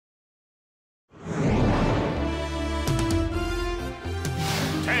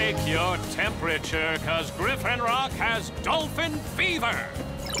your temperature, because Griffin Rock has dolphin fever.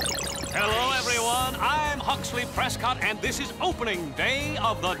 Hello, everyone. I'm Huxley Prescott, and this is opening day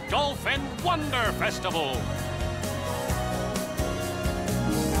of the Dolphin Wonder Festival.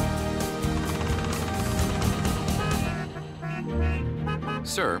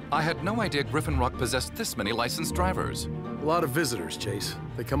 Sir, I had no idea Griffin Rock possessed this many licensed drivers. A lot of visitors, Chase.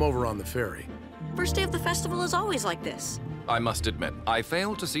 They come over on the ferry. First day of the festival is always like this. I must admit, I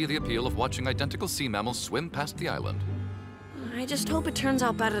failed to see the appeal of watching identical sea mammals swim past the island. I just hope it turns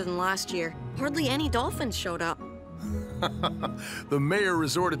out better than last year. Hardly any dolphins showed up. The mayor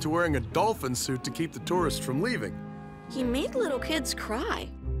resorted to wearing a dolphin suit to keep the tourists from leaving. He made little kids cry.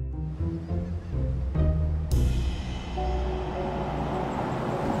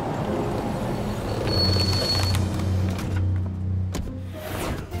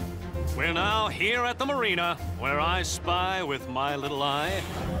 We're now here at the marina, where I spy with my little eye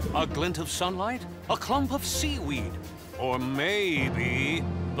a glint of sunlight, a clump of seaweed, or maybe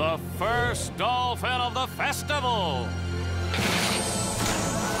the first dolphin of the festival.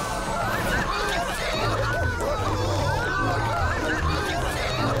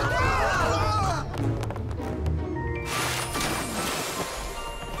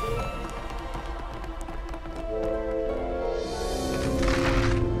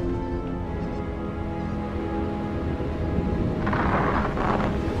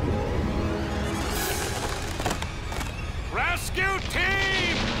 Rescue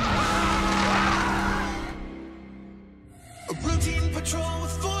team! A routine patrol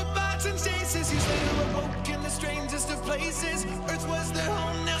with 4 bots and stasis. He's later awoke in the strangest of places. Earth was their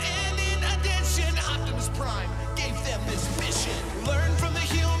home now, and in addition, Optimus Prime gave them this mission. Learn from the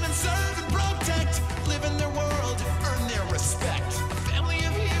humans, serve and protect. Live in their world, earn their respect. A family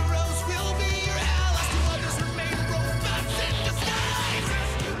of heroes will be your allies. To others remain robots in disguise.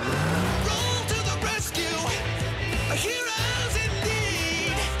 Roll to the rescue. A heroes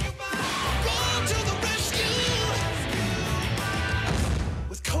indeed. Roll to the rescue.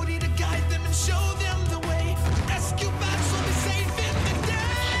 With Cody to guide them and show them the way. Rescue bots will be safe in the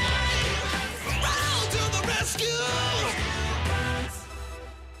day. Roll to the rescue.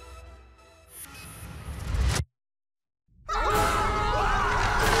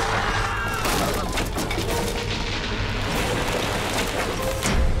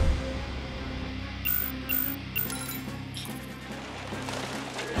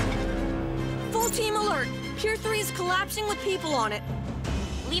 Full team alert! Pier 3 is collapsing with people on it.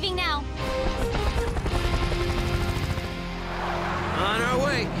 Leaving now. On our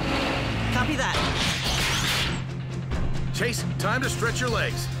way. Copy that. Chase, time to stretch your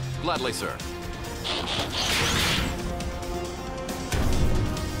legs. Gladly, sir.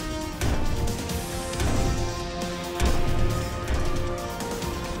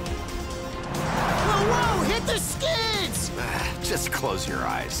 Whoa, whoa! Hit the skids! Just close your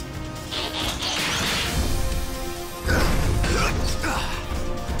eyes.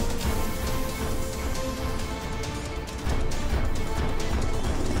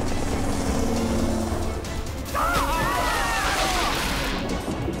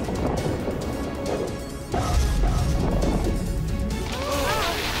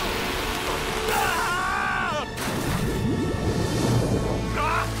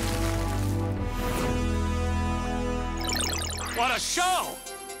 What a show!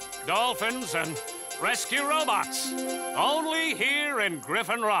 Dolphins and rescue robots. Only here in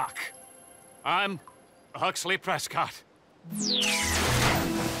Griffin Rock. I'm Huxley Prescott.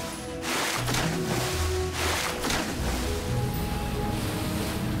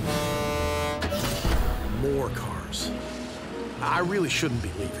 More cars. I really shouldn't be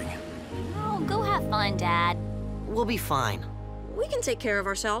leaving. Oh, go have fun, Dad. We'll be fine. We can take care of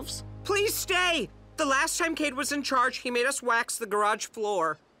ourselves. Please stay! The last time Cade was in charge, he made us wax the garage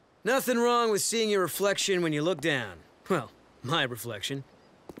floor. Nothing wrong with seeing your reflection when you look down. Well, my reflection.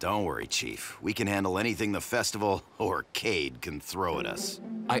 Don't worry, Chief. We can handle anything the festival or Cade can throw at us.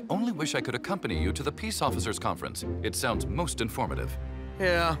 I only wish I could accompany you to the Peace Officers Conference. It sounds most informative.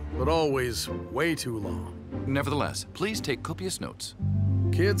 Yeah, but always way too long. Nevertheless, please take copious notes.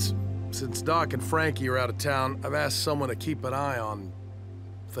 Kids, since Doc and Frankie are out of town, I've asked someone to keep an eye on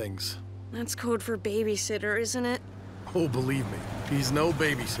things. That's code for babysitter, isn't it? Oh, believe me, he's no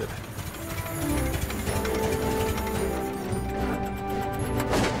babysitter.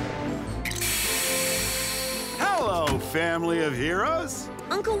 Hello, family of heroes.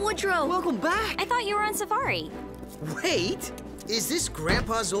 Uncle Woodrow! Welcome back! I thought you were on safari. Wait! Is this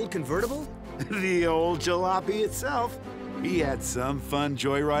Grandpa's old convertible? The old jalopy itself. We had some fun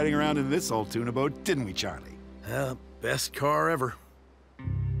joyriding around in this old tuna boat, didn't we, Charlie? Best car ever.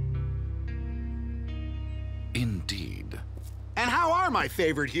 are my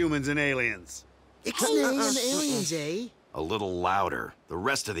favorite humans and aliens. Ixnay and aliens, eh? A little louder. The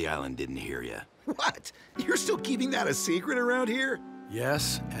rest of the island didn't hear you. What? You're still keeping that a secret around here?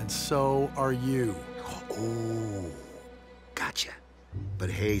 Yes, and so are you. Oh, gotcha. But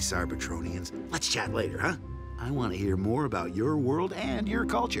hey, Cybertronians, let's chat later, huh? I want to hear more about your world and your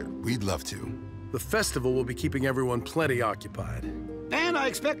culture. We'd love to. The festival will be keeping everyone plenty occupied. And I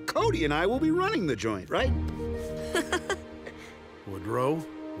expect Cody and I will be running the joint, right? Woodrow,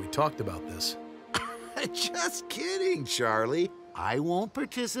 we talked about this. Just kidding, Charlie. I won't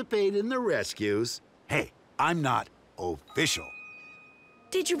participate in the rescues. Hey, I'm not official.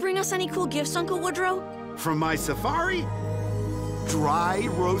 Did you bring us any cool gifts, Uncle Woodrow? From my safari? Dry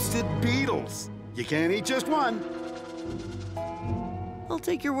roasted beetles. You can't eat just one. I'll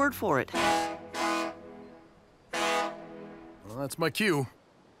take your word for it. Well, that's my cue.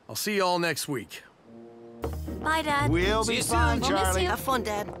 I'll see y'all next week. Bye, Dad. We'll See be you fine, soon. We'll miss Charlie. you. Have fun,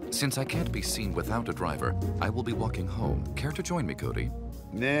 Dad. Since I can't be seen without a driver, I will be walking home. Care to join me, Cody?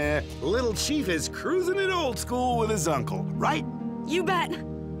 Nah, little Chief is cruising it old school with his uncle, right? You bet.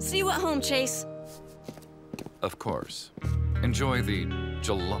 See you at home, Chase. Of course. Enjoy the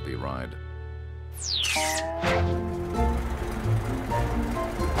jalopy ride.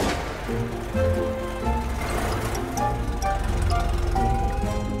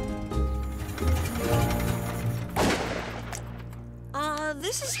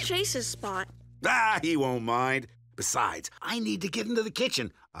 This is Chase's spot. Ah, he won't mind. Besides, I need to get into the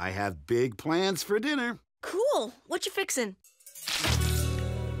kitchen. I have big plans for dinner. Cool. What you fixin'?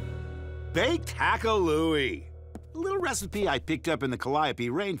 Baked hackalooey. A little recipe I picked up in the Calliope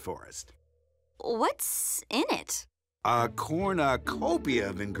rainforest. What's in it? A cornucopia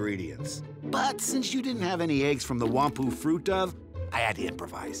of ingredients. But since you didn't have any eggs from the Wampu fruit dove, I had to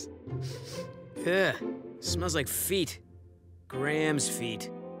improvise. Yeah, smells like feet. Graham's feet.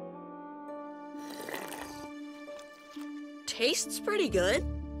 Tastes pretty good.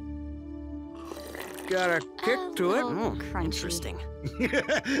 Got a kick to it. Crunchy. Interesting.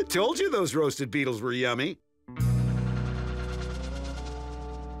 Told you those roasted beetles were yummy.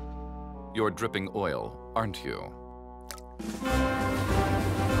 You're dripping oil, aren't you?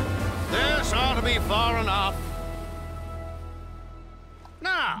 This ought to be far enough.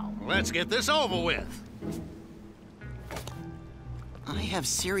 Now, let's get this over with. I have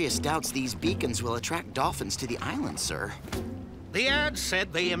serious doubts these beacons will attract dolphins to the island, sir. The ad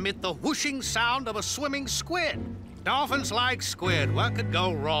said they emit the whooshing sound of a swimming squid. Dolphins like squid. What could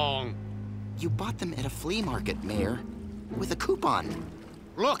go wrong? You bought them at a flea market, Mayor, with a coupon.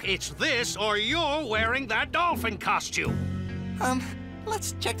 Look, it's this or you're wearing that dolphin costume.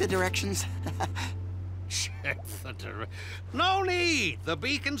 Let's check the directions. Check the No need. The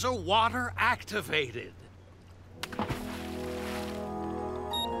beacons are water activated.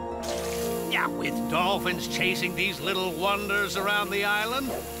 Yeah, with dolphins chasing these little wonders around the island,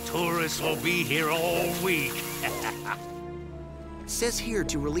 tourists will be here all week. Says here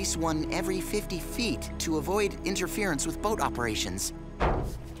to release one every 50 feet to avoid interference with boat operations.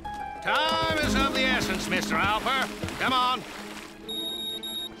 Time is of the essence, Mr. Alper. Come on.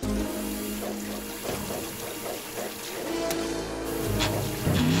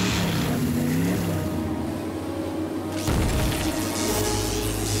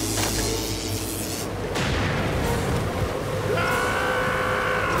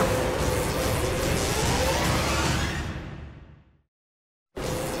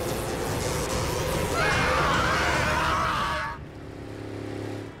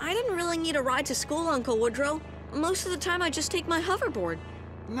 Need a ride to school, Uncle Woodrow. Most of the time, I just take my hoverboard.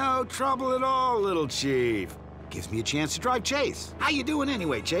 No trouble at all, little Chief. Gives me a chance to drive Chase. How you doing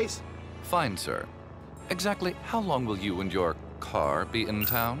anyway, Chase? Fine, sir. Exactly how long will you and your car be in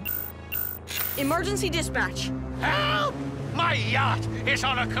town? Emergency dispatch. Help! My yacht is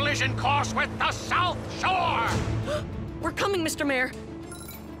on a collision course with the South Shore! We're coming, Mr. Mayor.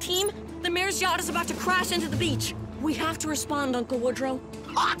 Team, the mayor's yacht is about to crash into the beach. We have to respond, Uncle Woodrow.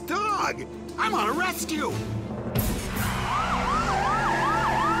 Hot dog! I'm on a rescue!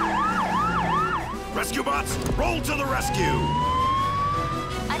 Rescue bots, roll to the rescue!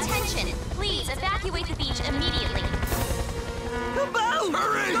 Attention, please evacuate the beach immediately. The boat!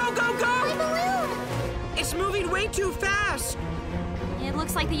 Hurry! Go, go, My go! balloon! It's moving way too fast. It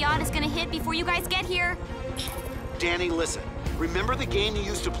looks like the yacht is gonna hit before you guys get here. Danny, listen. Remember the game you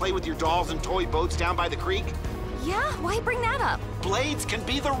used to play with your dolls and toy boats down by the creek? Yeah, why bring that up? Blades can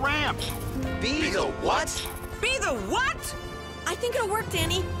be the ramp. Be the what? Be the what? I think it'll work,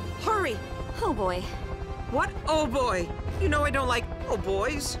 Danny. Hurry. Oh boy. What? Oh boy. You know I don't like oh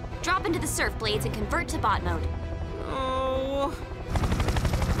boys. Drop into the surf blades and convert to bot mode. Oh.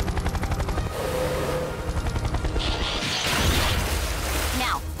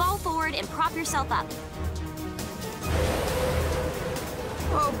 and prop yourself up.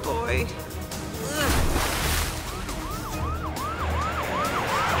 Oh, boy.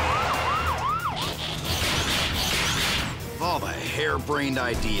 Of all the harebrained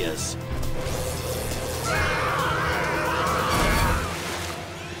ideas.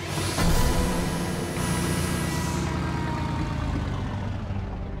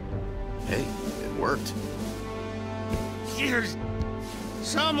 Hey, it worked. Here's...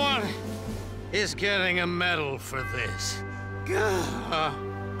 someone is getting a medal for this.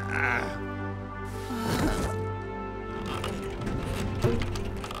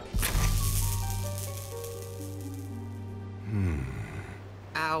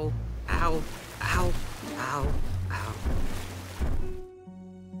 Ow, ow, ow, ow, ow.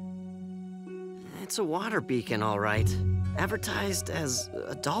 It's a water beacon, all right. Advertised as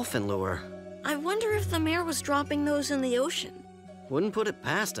a dolphin lure. I wonder if the mayor was dropping those in the ocean. Wouldn't put it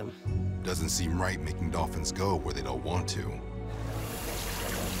past him. Doesn't seem right making dolphins go where they don't want to.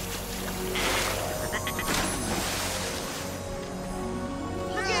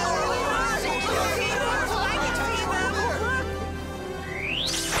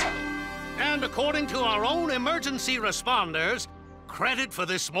 And according to our own emergency responders, credit for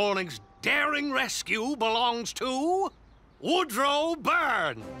this morning's daring rescue belongs to Woodrow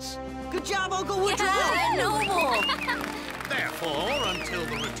Burns. Good job, Uncle Woodrow! Yeah, noble! Therefore, until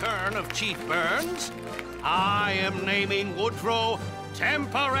the return of Chief Burns, I am naming Woodrow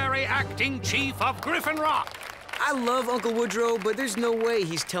temporary acting chief of Griffin Rock. I love Uncle Woodrow, but there's no way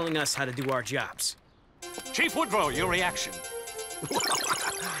he's telling us how to do our jobs. Chief Woodrow, your reaction?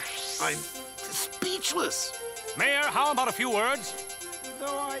 I'm speechless. Mayor, how about a few words?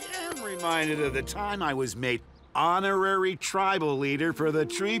 Though I am reminded of the time I was made honorary tribal leader for the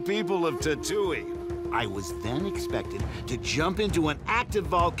tree people of Tatooine. I was then expected to jump into an active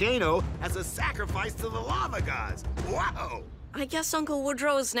volcano as a sacrifice to the lava gods. Whoa! I guess Uncle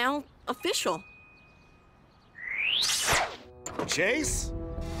Woodrow is now official. Chase,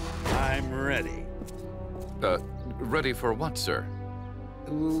 I'm ready. Ready for what, sir?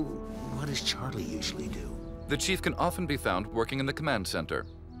 Ooh, what does Charlie usually do? The chief can often be found working in the command center.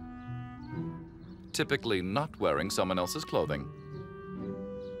 Typically not wearing someone else's clothing.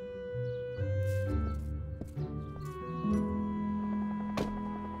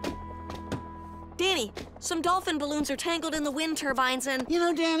 Danny, some dolphin balloons are tangled in the wind turbines and... You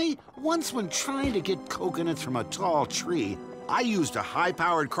know, Danny, once when trying to get coconuts from a tall tree, I used a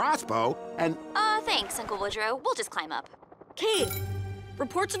high-powered crossbow and... Thanks, Uncle Woodrow. We'll just climb up. Cade,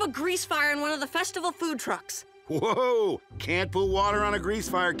 reports of a grease fire in one of the festival food trucks. Whoa! Can't put water on a grease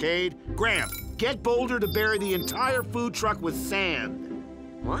fire, Cade. Graham, get Boulder to bury the entire food truck with sand.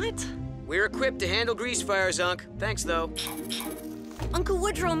 What? We're equipped to handle grease fires, Unc. Thanks, though. Uncle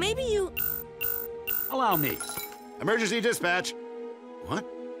Woodrow, maybe you... Allow me. Emergency dispatch. What?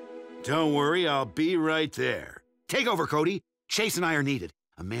 Don't worry, I'll be right there. Take over, Cody. Chase and I are needed.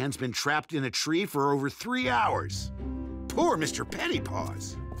 A man's been trapped in a tree for over 3 hours. Poor Mr.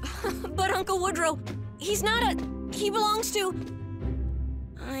 Pennypaws. But Uncle Woodrow, he's not a... he belongs to...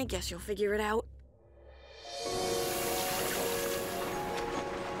 I guess you'll figure it out.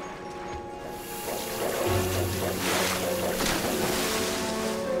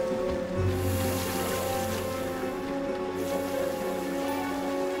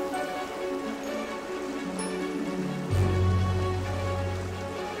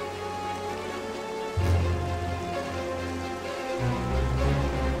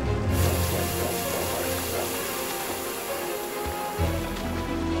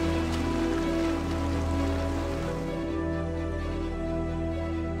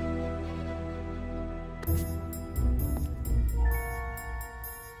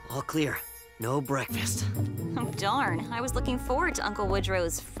 All clear. No breakfast. Oh, darn. I was looking forward to Uncle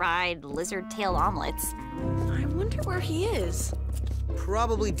Woodrow's fried lizard tail omelets. I wonder where he is.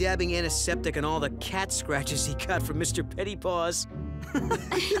 Probably dabbing antiseptic on all the cat scratches he got from Mr. Pettypaws.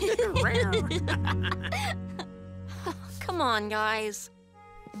 Come on, guys.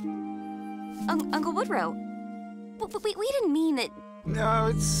 Uncle Woodrow, we didn't mean that... No,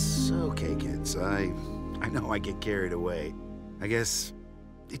 it's okay, kids. I know I get carried away. I guess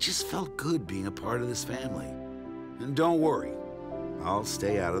it just felt good being a part of this family. And don't worry, I'll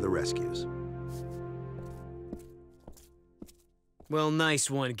stay out of the rescues. Well, nice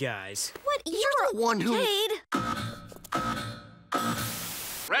one, guys. What? You're the one who... Cade!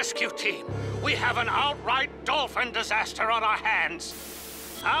 Rescue team, we have an outright dolphin disaster on our hands.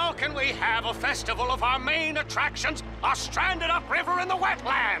 How can we have a festival of our main attractions stranded upriver in the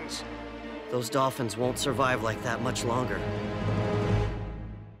wetlands? Those dolphins won't survive like that much longer.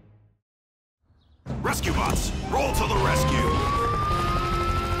 Autobots, roll to the rescue!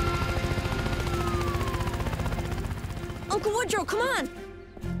 Uncle Woodrow, come on!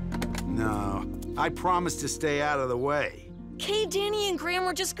 No, I promised to stay out of the way. Kay, Danny, and Graham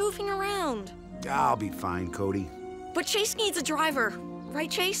were just goofing around. I'll be fine, Cody. But Chase needs a driver. Right,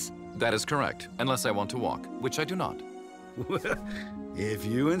 Chase? That is correct, unless I want to walk, which I do not. If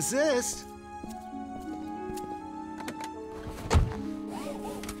you insist.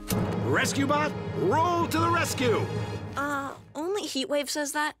 Rescue bot, roll to the rescue! Only Heatwave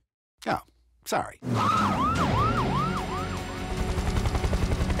says that. Oh, sorry.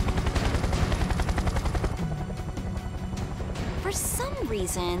 For some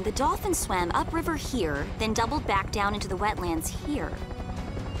reason, the dolphin swam upriver here, then doubled back down into the wetlands here.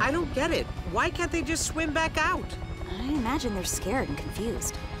 I don't get it. Why can't they just swim back out? I imagine they're scared and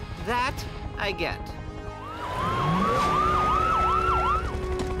confused. That I get.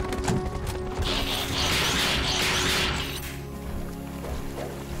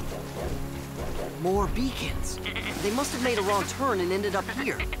 More beacons. They must have made a wrong turn and ended up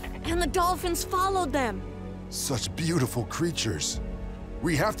here. And the dolphins followed them. Such beautiful creatures.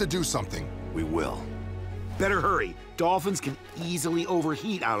 We have to do something. We will. Better hurry. Dolphins can easily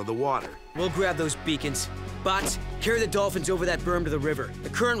overheat out of the water. We'll grab those beacons. Bots, carry the dolphins over that berm to the river. The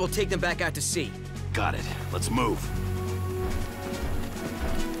current will take them back out to sea. Got it. Let's move.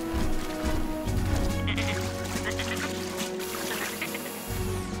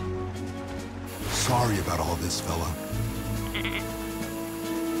 Sorry about all this, fella.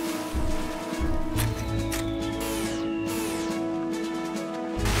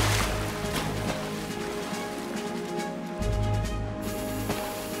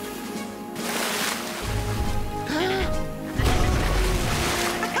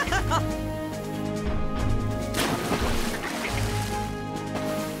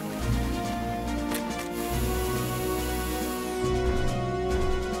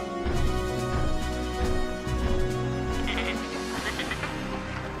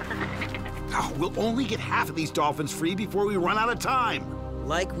 We'll only get half of these dolphins free before we run out of time.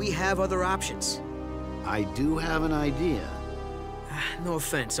 Like we have other options. I do have an idea. No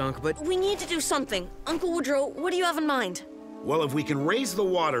offense, Unc, but... We need to do something. Uncle Woodrow, what do you have in mind? Well, if we can raise the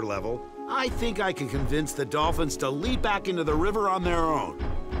water level, I think I can convince the dolphins to leap back into the river on their own.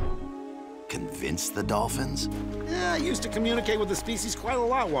 Convince the dolphins? Yeah, I used to communicate with the species quite a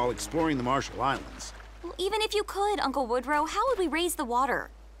lot while exploring the Marshall Islands. Well, even if you could, Uncle Woodrow, how would we raise the water?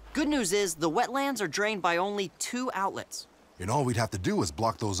 Good news is the wetlands are drained by only 2 outlets. And all we'd have to do is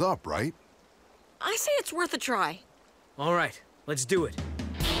block those up, right? I say it's worth a try. All right, let's do it.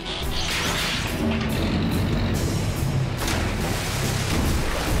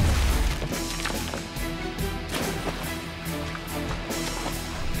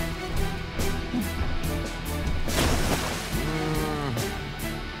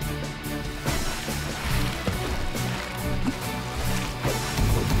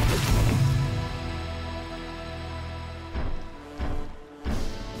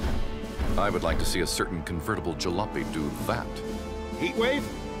 I would like to see a certain convertible jalopy do that. Heatwave?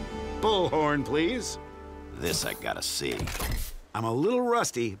 Bullhorn, please. This I gotta see. I'm a little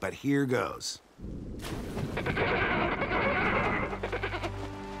rusty, but here goes. Come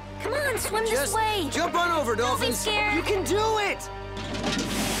on, swim this way. Jump on over, dolphins. Don't be scared. You can do it!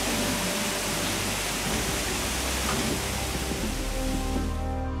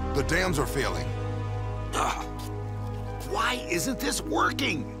 The dams are failing. Why isn't this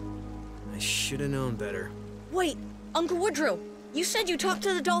working? I should have known better. Wait, Uncle Woodrow, you said you talked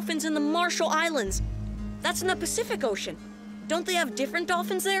to the dolphins in the Marshall Islands. That's in the Pacific Ocean. Don't they have different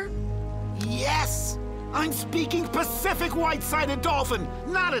dolphins there? Yes! I'm speaking Pacific white-sided dolphin,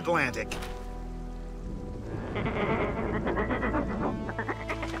 not Atlantic.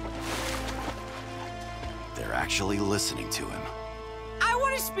 They're actually listening to him. I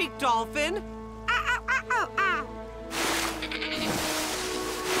want to speak dolphin. Ow, ow, ow, ow, ow.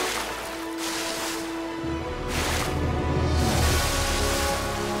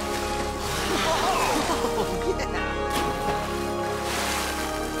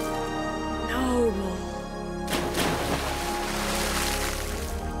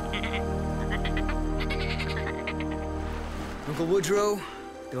 Uncle Woodrow,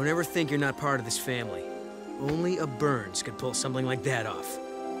 don't ever think you're not part of this family. Only a Burns could pull something like that off.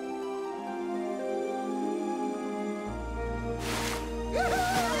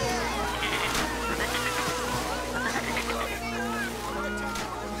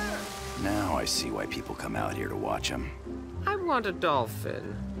 Now I see why people come out here to watch him. I want a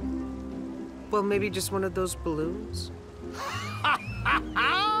dolphin. Well, maybe just one of those balloons?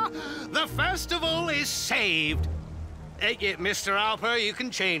 The festival is saved. Mr. Alper, you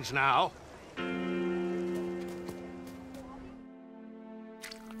can change now.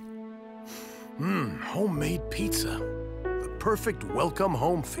 Homemade pizza. The perfect welcome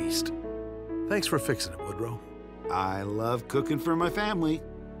home feast. Thanks for fixing it, Woodrow. I love cooking for my family.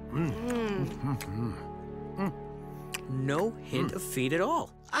 No hint of feet at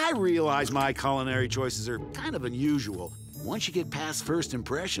all. I realize my culinary choices are kind of unusual. Once you get past first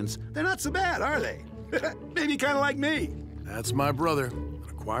impressions, they're not so bad, are they? Maybe kind of like me. That's my brother. An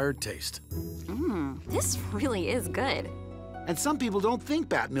acquired taste. This really is good. And some people don't think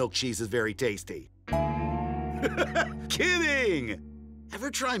bat milk cheese is very tasty. Kidding! Ever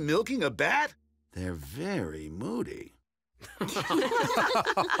try milking a bat? They're very moody.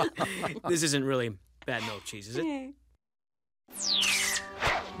 This isn't really bad milk cheese, is it?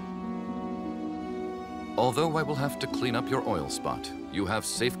 Although I will have to clean up your oil spot, you have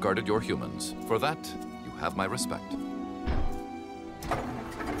safeguarded your humans. For that, you have my respect.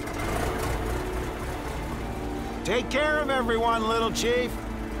 Take care of everyone, little chief.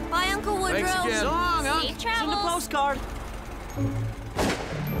 Bye, Uncle Woodrow. Thanks again. So long, huh? Safe travels. Send a postcard.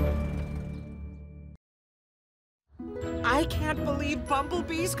 I can't believe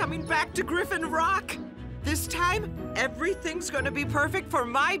Bumblebee's coming back to Griffin Rock. This time, everything's gonna be perfect for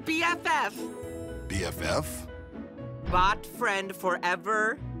my BFF. BFF? Bot friend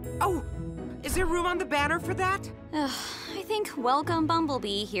forever. Oh, is there room on the banner for that? I think Welcome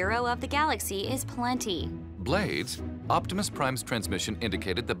Bumblebee, Hero of the Galaxy is plenty. Blades, Optimus Prime's transmission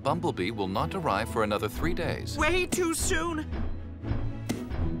indicated that Bumblebee will not arrive for another 3 days. Way too soon.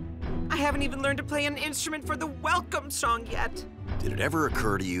 I haven't even learned to play an instrument for the welcome song yet. Did it ever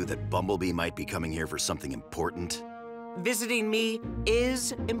occur to you that Bumblebee might be coming here for something important? Visiting me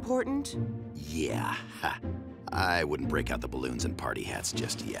is important. Yeah. Ha. I wouldn't break out the balloons and party hats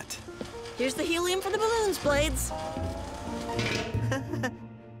just yet. Here's the helium for the balloons, Blades.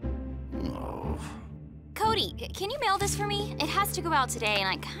 Oh. Cody, can you mail this for me? It has to go out today, and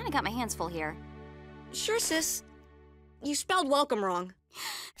I kind of got my hands full here. Sure, sis. You spelled welcome wrong.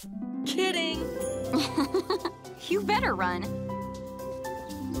 Kidding. You better run.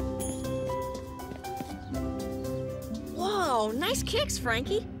 Whoa, nice kicks,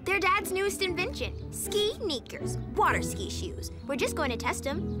 Frankie. They're Dad's newest invention. Ski sneakers, water ski shoes. We're just going to test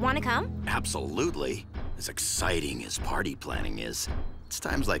them. Want to come? Absolutely. As exciting as party planning is, it's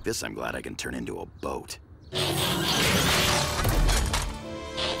times like this I'm glad I can turn into a boat.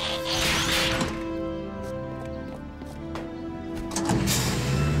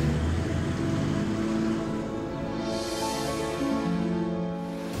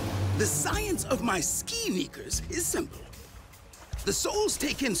 The science of my ski-neakers is simple. The soles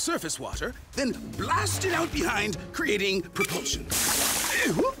take in surface water, then blast it out behind, creating propulsion.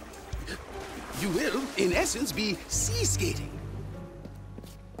 You will, in essence, be sea skating.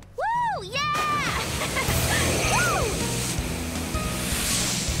 Woo! Yeah! Woo!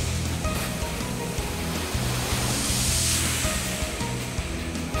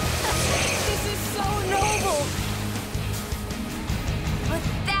 This is so noble. But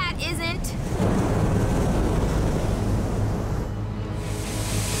that isn't.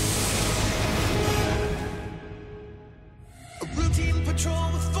 A routine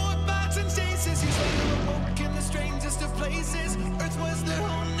patrol with 4 bots and stasis. He's later awoke in the strangest of places. Earth was their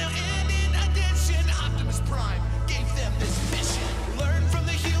home now, and in addition, Optimus Prime gave them this mission. Learn from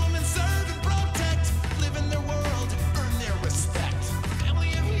the humans, serve and protect. Live in their world, earn their respect.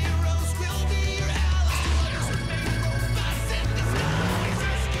 Family of heroes will be your allies. Remain robots in disguise.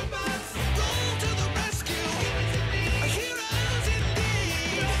 Rescue bots, roll to the rescue. Heroes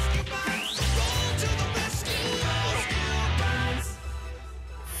indeed. Rescue bots, roll to the rescue. Rescue bots.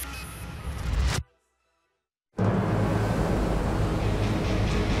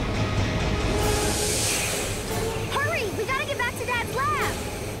 Hurry! We gotta get back to Dad's lab!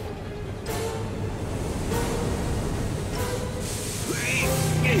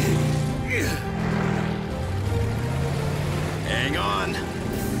 Hang on.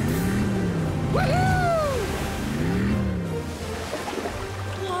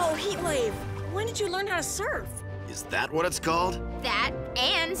 Whoa, Heatwave. When did you learn how to surf? Is that what it's called? That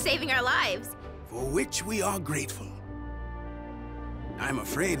and saving our lives. For which we are grateful. I'm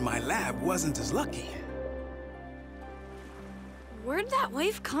afraid my lab wasn't as lucky. Where'd that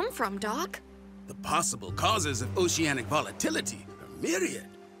wave come from, Doc? The possible causes of oceanic volatility are myriad.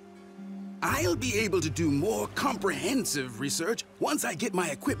 I'll be able to do more comprehensive research once I get my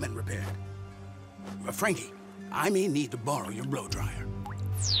equipment repaired. Frankie, I may need to borrow your blow dryer.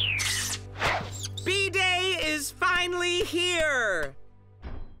 B-Day is finally here!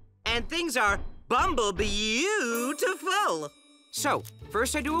 and things are Bumblebee-beautiful. So,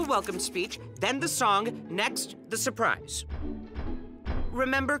 first I do a welcome speech, then the song, next the surprise.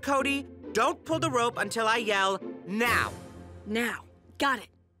 Remember, Cody, don't pull the rope until I yell, now. Now. Got it.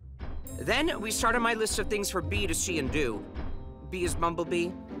 Then we start on my list of things for B to see and do. B is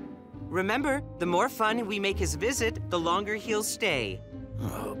Bumblebee. Remember, the more fun we make his visit, the longer he'll stay.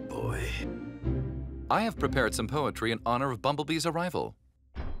 Oh, boy. I have prepared some poetry in honor of Bumblebee's arrival.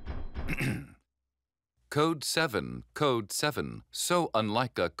 Code 7, so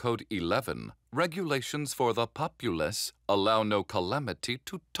unlike a Code 11, regulations for the populace allow no calamity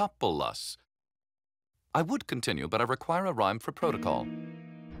to topple us. I would continue, but I require a rhyme for protocol.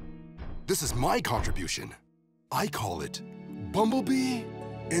 This is my contribution. I call it Bumblebee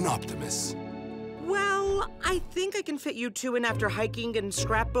and Optimus. Well, I think I can fit you two in after hiking and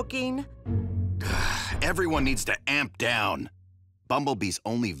scrapbooking. Everyone needs to amp down. Bumblebee's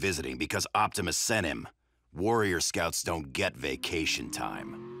only visiting because Optimus sent him. Warrior Scouts don't get vacation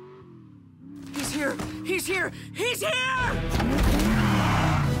time. He's here! He's here! He's here!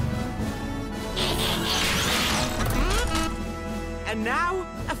 And now,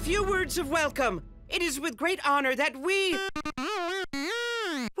 a few words of welcome. It is with great honor that we...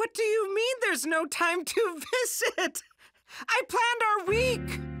 What do you mean there's no time to visit? I planned our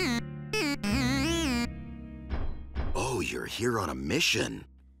week! Oh, you're here on a mission.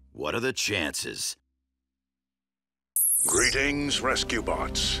 What are the chances? Greetings, rescue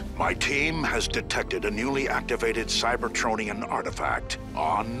bots. My team has detected a newly activated Cybertronian artifact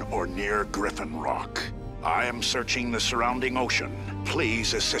on or near Griffin Rock. I am searching the surrounding ocean.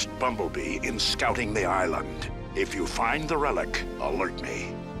 Please assist Bumblebee in scouting the island. If you find the relic, alert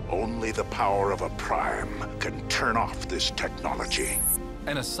me. Only the power of a Prime can turn off this technology.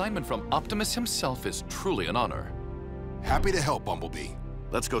 An assignment from Optimus himself is truly an honor. Happy to help, Bumblebee.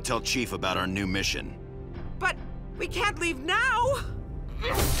 Let's go tell Chief about our new mission. But we can't leave now!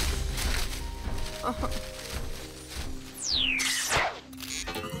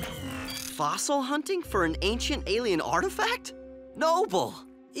 Fossil hunting for an ancient alien artifact? Noble!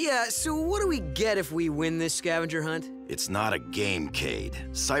 Yeah, so what do we get if we win this scavenger hunt? It's not a game, Cade.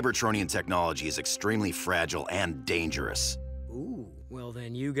 Cybertronian technology is extremely fragile and dangerous. Ooh, well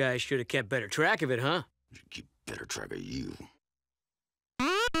then you guys should have kept better track of it, huh? Keep better track of you.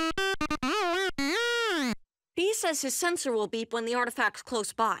 B says his sensor will beep when the artifact's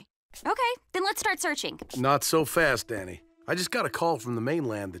close by. Okay, then let's start searching. Not so fast, Danny. I just got a call from the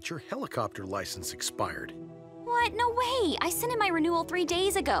mainland that your helicopter license expired. What? No way! I sent in my renewal 3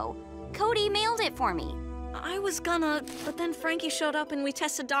 days ago. Cody mailed it for me. I was gonna, but then Frankie showed up and we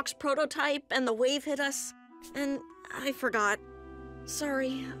tested Doc's prototype and the wave hit us. And I forgot.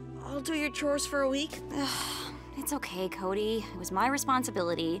 Sorry, I'll do your chores for a week. It's okay, Cody. It was my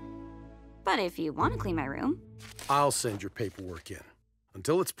responsibility. But if you want to clean my room... I'll send your paperwork in.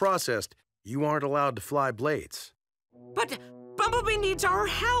 Until it's processed, you aren't allowed to fly blades. But Bumblebee needs our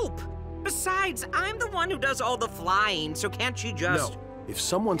help! Besides, I'm the one who does all the flying, so can't you just... No. If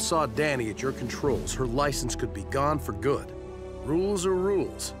someone saw Danny at your controls, her license could be gone for good. Rules are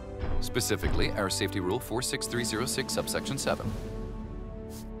rules. Specifically, Air Safety Rule 46306, subsection 7.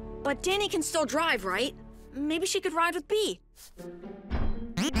 But Danny can still drive, right? Maybe she could ride with B.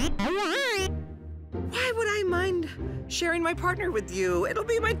 Why would I mind sharing my partner with you? It'll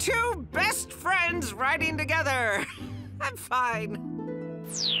be my two best friends riding together. I'm fine.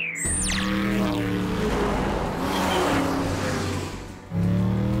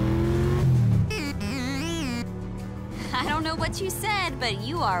 I don't know what you said, but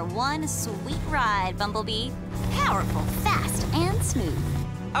you are one sweet ride, Bumblebee. Powerful, fast, and smooth.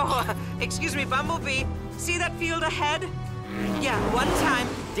 Oh, excuse me, Bumblebee. See that field ahead? Yeah, one time,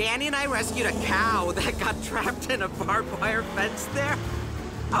 Danny and I rescued a cow that got trapped in a barbed wire fence there.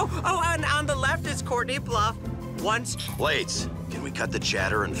 Oh, and on the left is Courtney Bluff. Once... Blades, can we cut the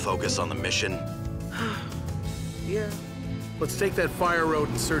chatter and focus on the mission? Yeah. Let's take that fire road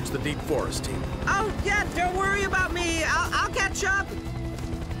and search the deep forest, team. Oh, yeah, don't worry about me. I'll catch up.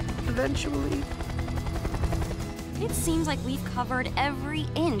 Eventually. It seems like we've covered every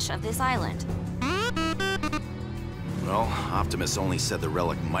inch of this island. Well, Optimus only said the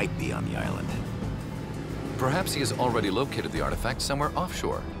relic might be on the island. Perhaps he has already located the artifact somewhere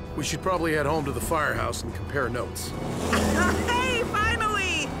offshore. We should probably head home to the firehouse and compare notes. Hey,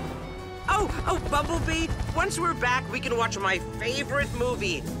 finally! Oh, Bumblebee, once we're back, we can watch my favorite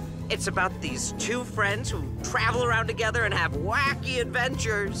movie. It's about these two friends who travel around together and have wacky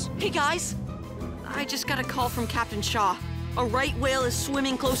adventures. Hey, guys. I just got a call from Captain Shaw. A right whale is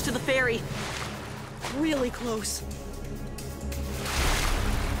swimming close to the ferry. Really close.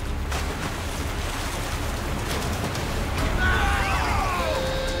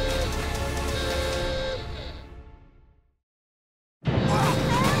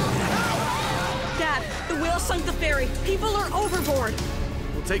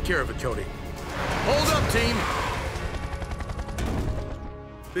 We'll take care of it, Cody. Hold up, team!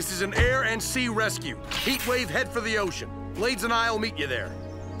 This is an air and sea rescue. Heatwave, head for the ocean. Blades and I'll meet you there.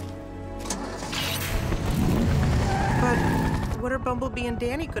 But what are Bumblebee and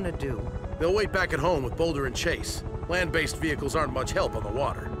Danny gonna do? They'll wait back at home with Boulder and Chase. Land-based vehicles aren't much help on the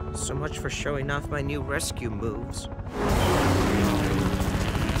water. So much for showing off my new rescue moves.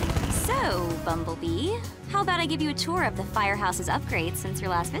 So, Bumblebee, how about I give you a tour of the Firehouse's upgrades since your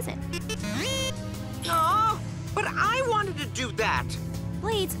last visit? Oh, but I wanted to do that!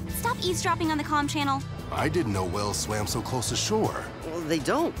 Blades, stop eavesdropping on the comm channel. I didn't know whales swam so close to shore. Well, they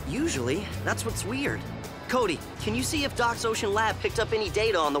don't, usually. That's what's weird. Cody, can you see if Doc's Ocean Lab picked up any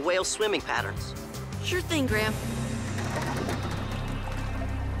data on the whale swimming patterns? Sure thing, Graham.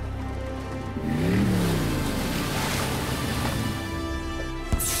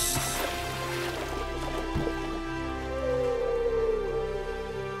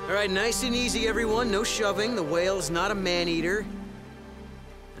 All right, nice and easy, everyone. No shoving. The whale is not a man-eater.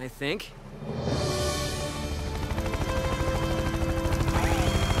 I think.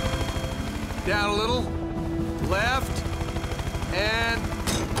 Down a little. Left. And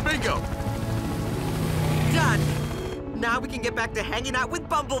bingo! Done! Now we can get back to hanging out with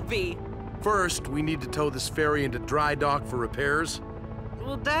Bumblebee. First, we need to tow this ferry into dry dock for repairs.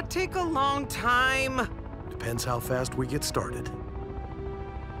 Will that take a long time? Depends how fast we get started.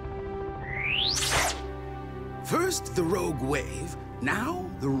 First the rogue wave, now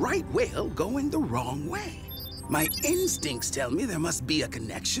the right whale going the wrong way. My instincts tell me there must be a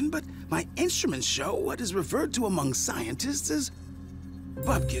connection, but my instruments show what is referred to among scientists as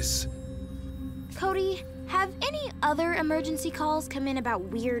bupkis. Cody, have any other emergency calls come in about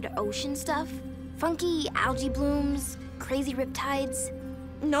weird ocean stuff? Funky algae blooms, crazy riptides?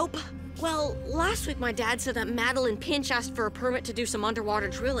 Nope. Well, last week my dad said that Madeline Pinch asked for a permit to do some underwater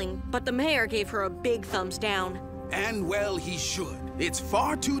drilling, but the mayor gave her a big thumbs down. And well, he should. It's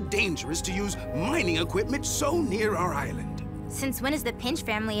far too dangerous to use mining equipment so near our island. Since when has the Pinch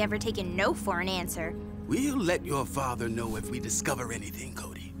family ever taken no for an answer? We'll let your father know if we discover anything,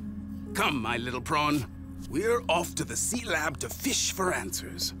 Cody. Come, my little prawn. We're off to the Sea Lab to fish for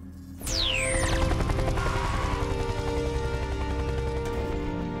answers.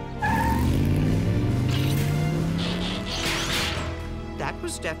 That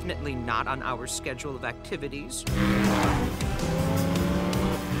was definitely not on our schedule of activities.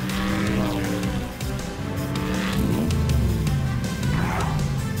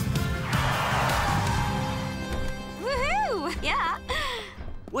 Woohoo! Yeah.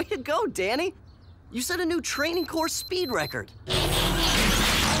 Way to go, Danny. You set a new training course speed record.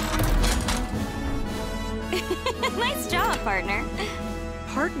 Nice job, partner.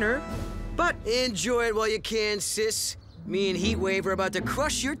 Partner? But enjoy it while you can, sis. Me and Heatwave are about to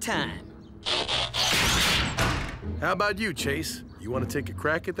crush your time. How about you, Chase? You want to take a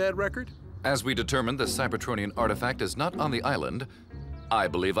crack at that record? As we determined the Cybertronian artifact is not on the island, I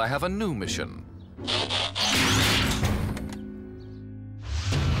believe I have a new mission.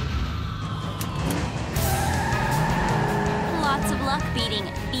 Lots of luck beating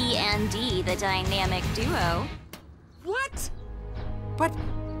B and D, the dynamic duo. What? But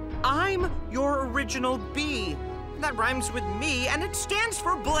I'm your original B. That rhymes with me, and it stands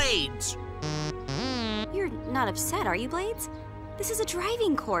for Blades. You're not upset, are you, Blades? This is a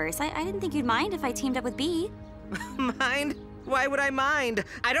driving course. I didn't think you'd mind if I teamed up with B. Mind? Why would I mind?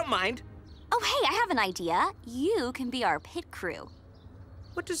 I don't mind. Oh, hey, I have an idea. You can be our pit crew.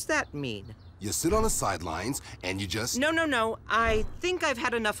 What does that mean? You sit on the sidelines and you just... No. I think I've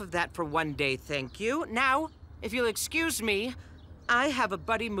had enough of that for one day, thank you. Now, if you'll excuse me, I have a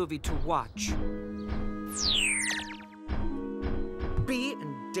buddy movie to watch. B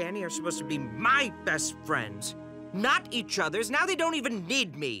and Danny are supposed to be my best friends, not each other's. Now they don't even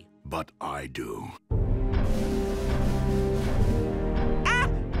need me. But I do. Ah!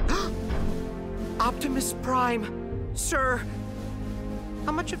 Optimus Prime, sir.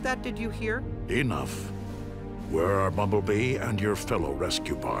 How much of that did you hear? Enough. Where are Bumblebee and your fellow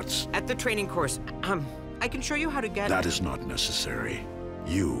rescue bots? At the training course. I can show you how to get... That is not necessary.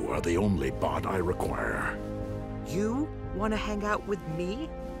 You are the only bot I require. You want to hang out with me?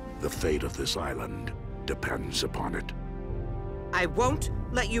 The fate of this island depends upon it. I won't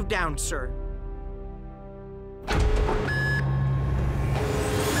let you down, sir.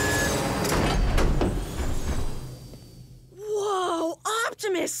 Whoa,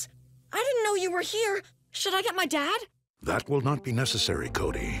 Optimus! I didn't know you were here. Should I get my dad? That will not be necessary,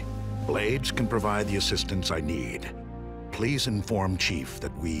 Cody. Blades can provide the assistance I need. Please inform Chief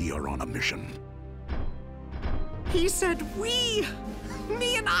that we are on a mission. He said we!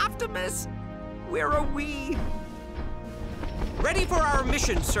 Me Optimus! Where are we? Ready for our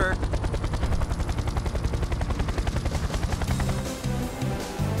mission, sir.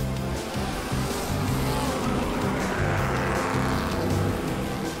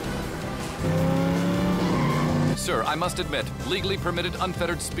 Sir, I must admit, legally permitted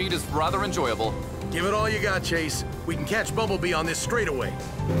unfettered speed is rather enjoyable. Give it all you got, Chase. We can catch Bumblebee on this straightaway.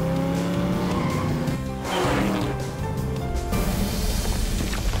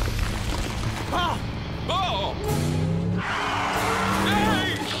 Oh! Oh!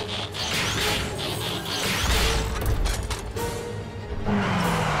 Hey!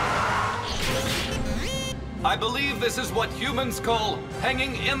 I believe this is what humans call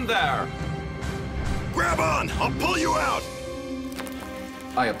hanging in there. Grab on! I'll pull you out!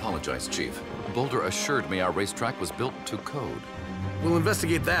 I apologize, Chief. Boulder assured me our racetrack was built to code. We'll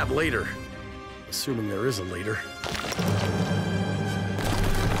investigate that later. Assuming there is a later.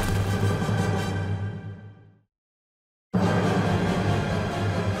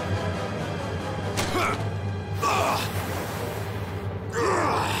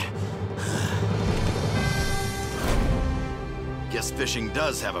 Guess fishing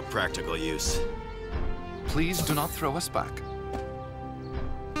does have a practical use. Please do not throw us back.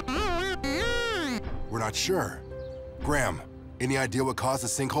 We're not sure. Graham, any idea what caused the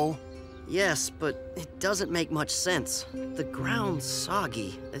sinkhole? Yes, but it doesn't make much sense. The ground's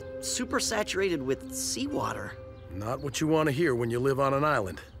soggy, super saturated with seawater. Not what you want to hear when you live on an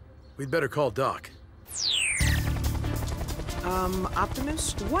island. We'd better call Doc.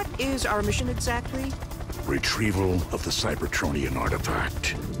 Optimus, what is our mission exactly? Retrieval of the Cybertronian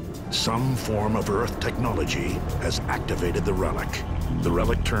artifact. Some form of Earth technology has activated the relic. The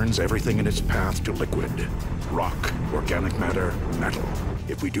relic turns everything in its path to liquid. Rock, organic matter, metal.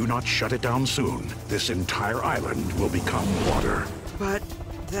 If we do not shut it down soon, this entire island will become water. But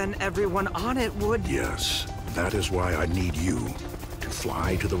then everyone on it would... Yes, that is why I need you to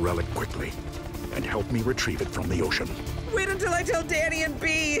fly to the relic quickly and help me retrieve it from the ocean. Wait until I tell Danny and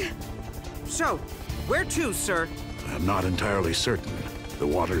Bee! So, where to, sir? I'm not entirely certain. The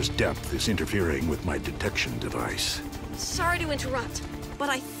water's depth is interfering with my detection device. Sorry to interrupt, but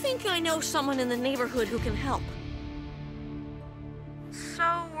I think I know someone in the neighborhood who can help.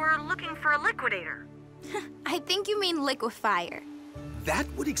 So we're looking for a liquidator. I think you mean liquefier. That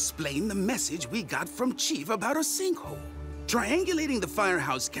would explain the message we got from Chief about a sinkhole. Triangulating the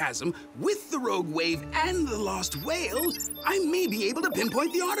firehouse chasm with the rogue wave and the lost whale, I may be able to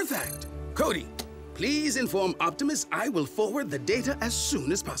pinpoint the artifact. Cody, please inform Optimus I will forward the data as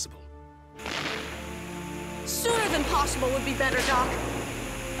soon as possible. Sooner than possible would be better, Doc.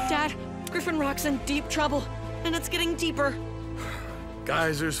 Dad, Griffin Rock's in deep trouble, and it's getting deeper.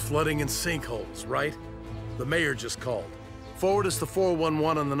 Geysers, flooding, and sinkholes, right? The mayor just called. Forward us the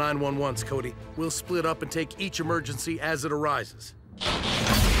 411 and the 911s, Cody. We'll split up and take each emergency as it arises.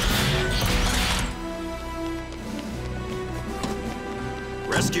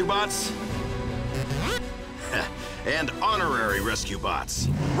 Rescue bots? And honorary rescue bots.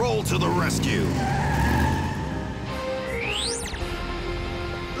 Roll to the rescue!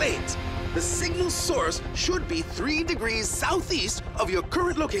 Blades, the signal source should be 3 degrees southeast of your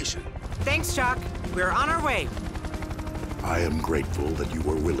current location. Thanks, Chuck. We're on our way. I am grateful that you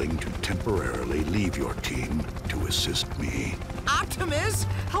were willing to temporarily leave your team to assist me. Optimus,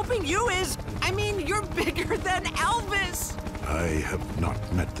 helping you is... I mean, you're bigger than Elvis! I have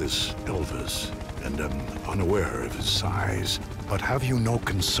not met this Elvis, and am unaware of his size. But have you no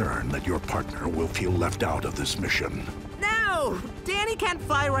concern that your partner will feel left out of this mission? No! Danny can't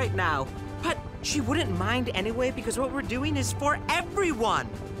fly right now. But she wouldn't mind anyway because what we're doing is for everyone.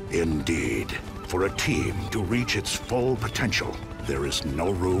 Indeed. For a team to reach its full potential, there is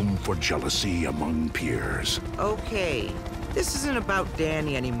no room for jealousy among peers. Okay. This isn't about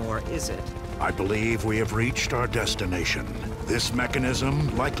Danny anymore, is it? I believe we have reached our destination. This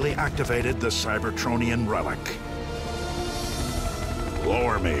mechanism likely activated the Cybertronian relic.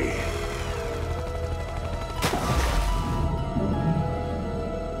 Lower me.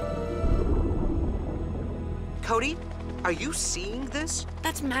 Cody, are you seeing this?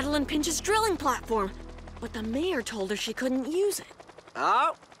 That's Madeline Pinch's drilling platform. But the mayor told her she couldn't use it.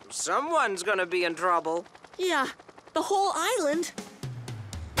 Oh, someone's gonna be in trouble. Yeah, the whole island.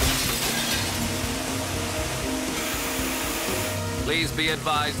 Please be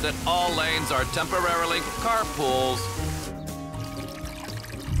advised that all lanes are temporarily carpools.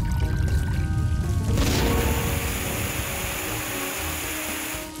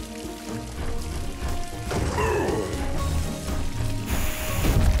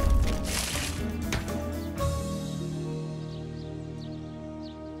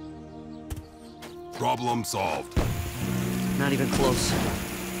 Problem solved. Not even close.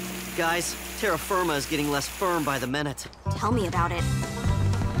 Guys, terra firma is getting less firm by the minute. Tell me about it.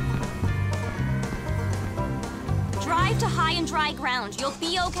 Drive to high and dry ground. You'll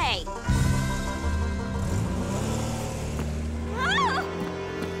be okay.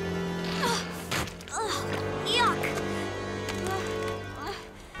 Yuck.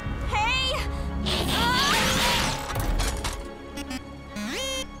 Hey!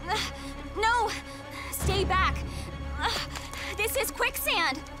 No! Stay back. This is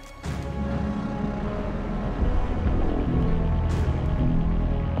quicksand.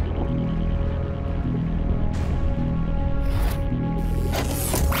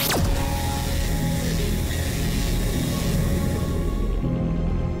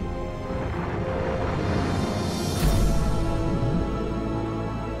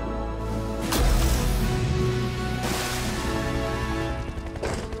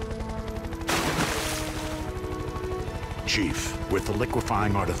 Chief, with the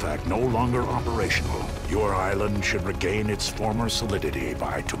liquefying artifact no longer operational, your island should regain its former solidity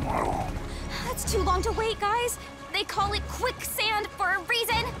by tomorrow. That's too long to wait, guys. They call it quicksand for a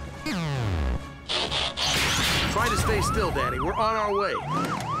reason. Try to stay still, Danny. We're on our way.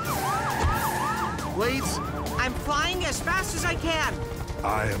 Blades? I'm flying as fast as I can.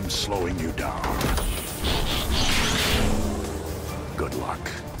 I am slowing you down. Good luck.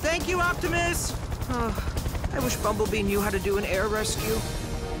 Thank you, Optimus. Oh, I wish Bumblebee knew how to do an air rescue.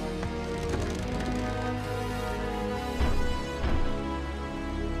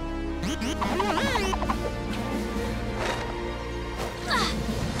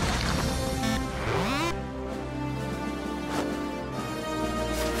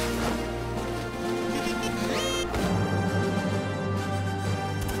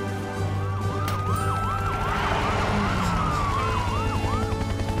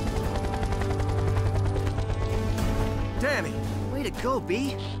 Danny! Way to go,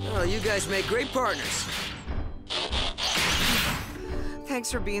 B. Oh, you guys make great partners. Thanks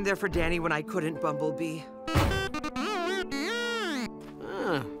for being there for Danny when I couldn't, Bumblebee.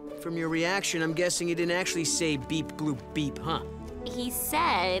 From your reaction, I'm guessing you didn't actually say beep, bloop, beep, huh? He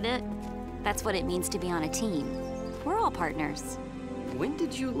said that's what it means to be on a team. We're all partners. When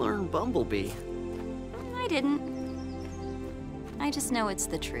did you learn Bumblebee? I didn't. I just know it's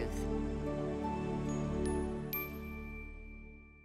the truth.